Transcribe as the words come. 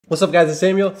What's up, guys? It's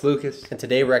Samuel. It's Lucas. And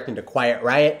today we're reacting to Quiet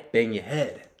Riot. Bang your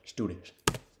head. Let's do this.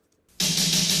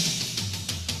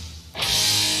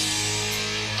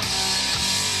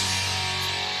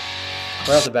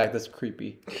 Right off the back, that's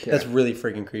creepy. Yeah. That's really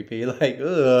freaking creepy. Like,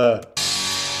 ugh.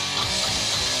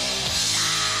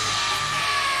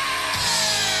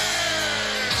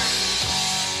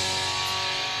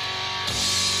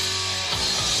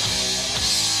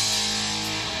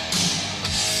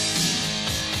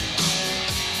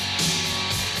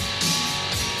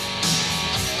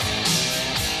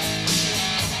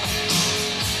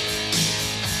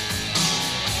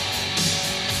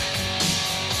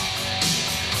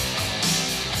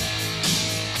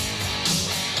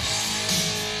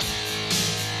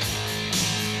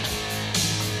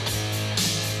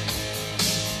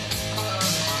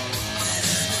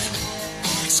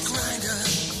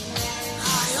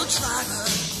 Driver.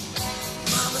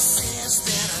 Mama says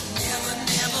that I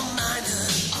never mind her.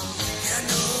 Got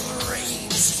no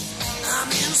brains,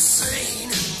 I'm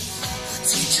insane. The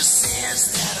teacher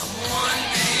says that I'm one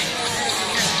big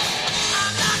brain.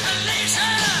 I'm like a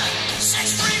laser,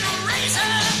 6-string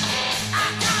razor.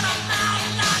 I got a mouth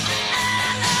like an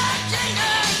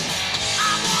alligator.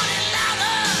 I want it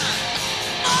louder,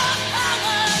 more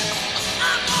power.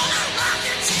 I'm gonna rock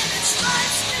it till it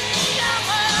strikes the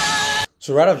hour.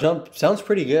 So right off jump, sounds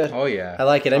pretty good. Oh yeah, I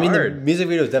like it. I mean, the music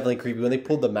video is definitely creepy when they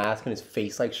pulled the mask and his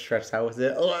face like stretched out with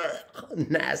it. Ugh,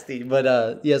 nasty.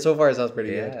 But yeah, so far it sounds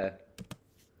pretty good.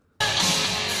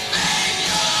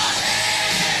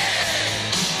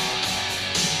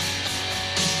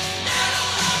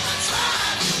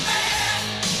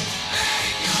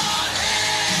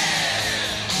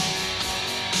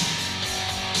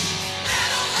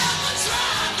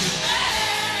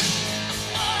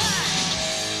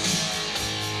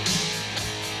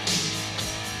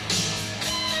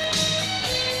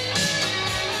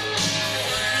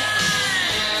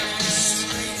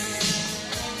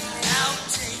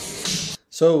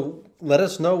 So let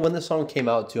us know when the song came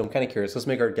out too. I'm kind of curious. Let's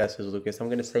make our guesses, Lucas. I'm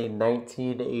gonna say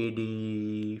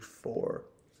 1984.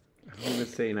 I'm gonna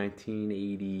say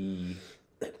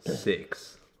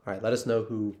 1986. All right, let us know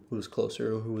who was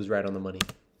closer, who was right on the money.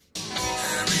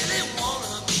 I really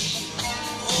wanna be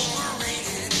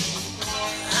overrated.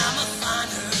 I'm a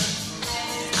finder,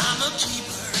 I'm a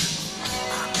keeper.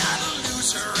 I'm not a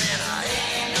loser and I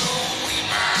ain't no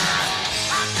weeper.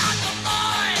 I got the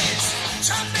boys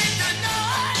to make the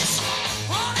noise.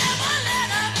 Won't ever let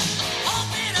up,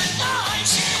 hope it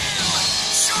annoys you.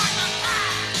 Short the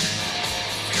back,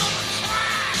 feel the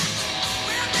crack.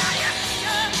 Well, now you're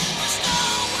here, there's no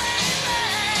way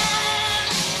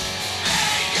back.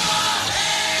 Hang your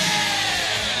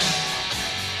head.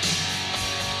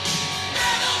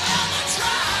 That'll help to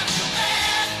drive you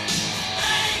mad.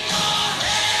 Hang your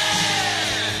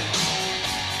head.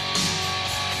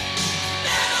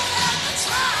 That'll help to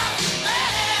drive you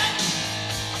mad.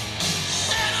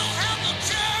 That'll help to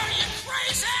turn you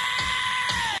crazy.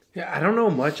 Yeah, I don't know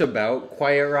much about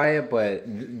Quiet Riot,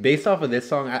 but based off of this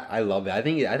song, I love it. I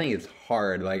think it's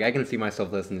hard. Like I can see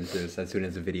myself listening to this as soon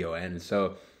as the video ends.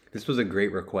 So this was a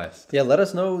great request. Yeah, let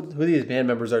us know who these band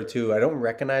members are too. I don't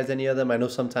recognize any of them. I know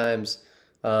sometimes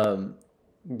band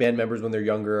members when they're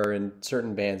younger are in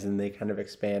certain bands and they kind of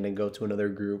expand and go to another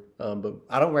group. But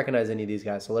I don't recognize any of these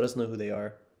guys, so let us know who they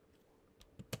are.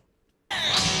 That'll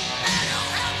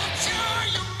help to cure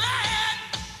you mad.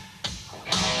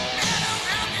 That'll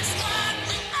help is what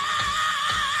we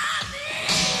all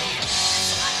need.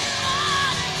 It's what you all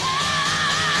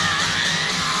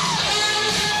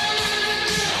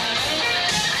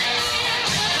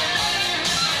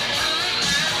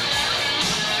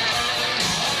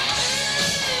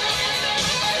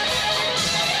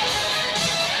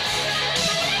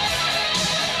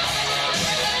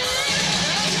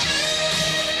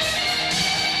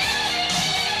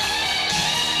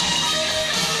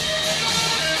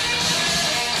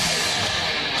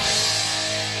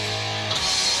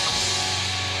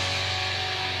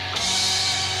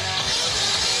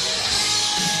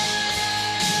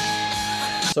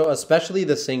So especially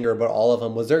the singer, but all of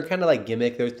them, was there kind of like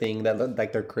gimmick their thing that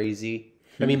like they're crazy?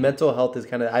 I mean, mental health is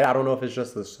kind of, I don't know if it's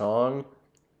just the song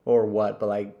or what, but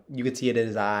like you could see it in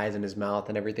his eyes and his mouth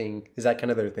and everything. Is that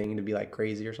kind of their thing to be like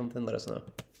crazy or something? Let us know.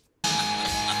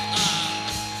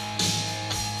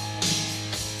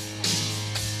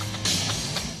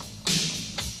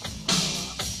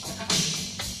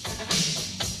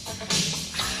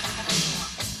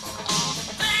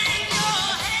 Hang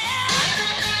your head.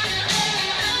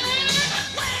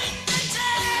 Wait the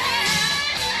day.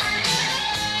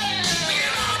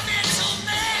 We're all mental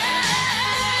men.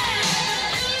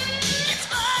 It's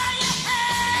all you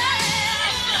have.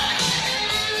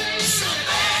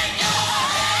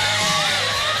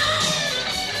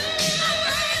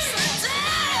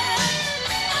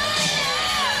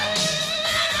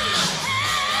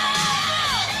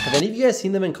 Have any of you guys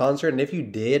seen them in concert? And if you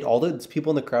did, all those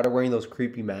people in the crowd are wearing those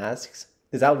creepy masks.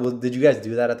 Did you guys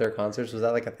do that at their concerts? Was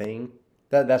that like a thing?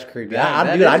 That's creepy.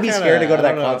 I'd be scared to go to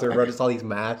that concert, bro. Just all these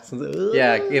masks.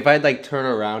 Yeah, if I'd like turn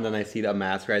around and I see the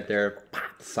mask right there,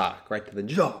 pop, sock right to the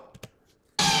jaw.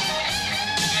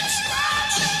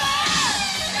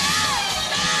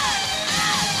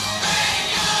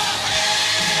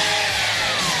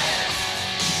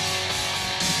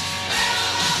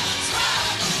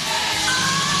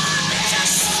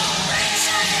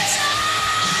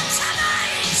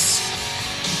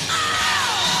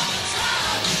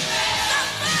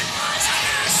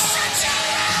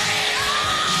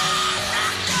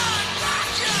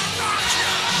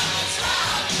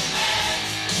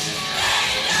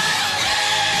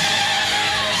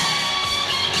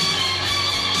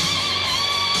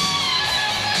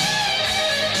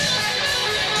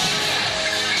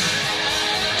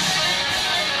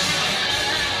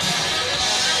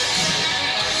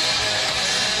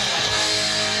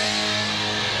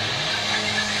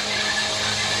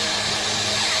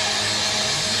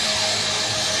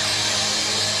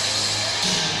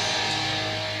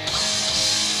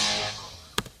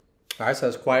 All right, so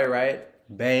it's Quiet Riot.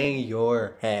 Bang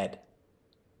your head.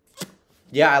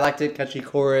 Yeah, I liked it. Catchy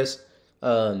chorus.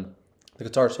 The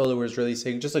guitar solo was really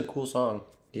sick. Just a cool song.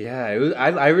 Yeah, it was.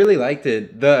 I really liked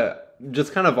it. The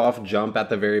just kind of off jump at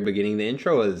the very beginning. The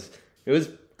intro was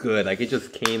good. Like it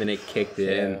just came and it kicked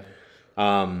in.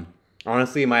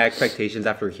 Honestly, my expectations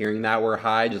after hearing that were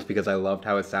high, just because I loved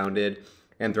how it sounded,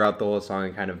 and throughout the whole song,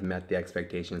 it kind of met the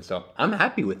expectations. So I'm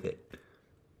happy with it.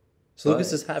 So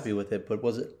Lucas is happy with it, but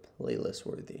was it playlist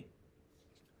worthy?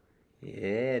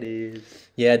 Yeah, it is.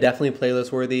 Yeah, definitely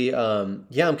playlist worthy.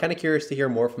 Yeah, I'm kind of curious to hear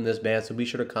more from this band, so be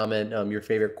sure to comment your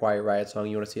favorite Quiet Riot song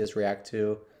you want to see us react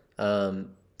to.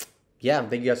 Yeah,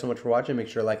 thank you guys so much for watching. Make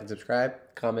sure to like and subscribe.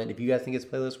 Comment if you guys think it's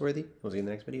playlist worthy. We'll see you in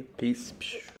the next video. Peace.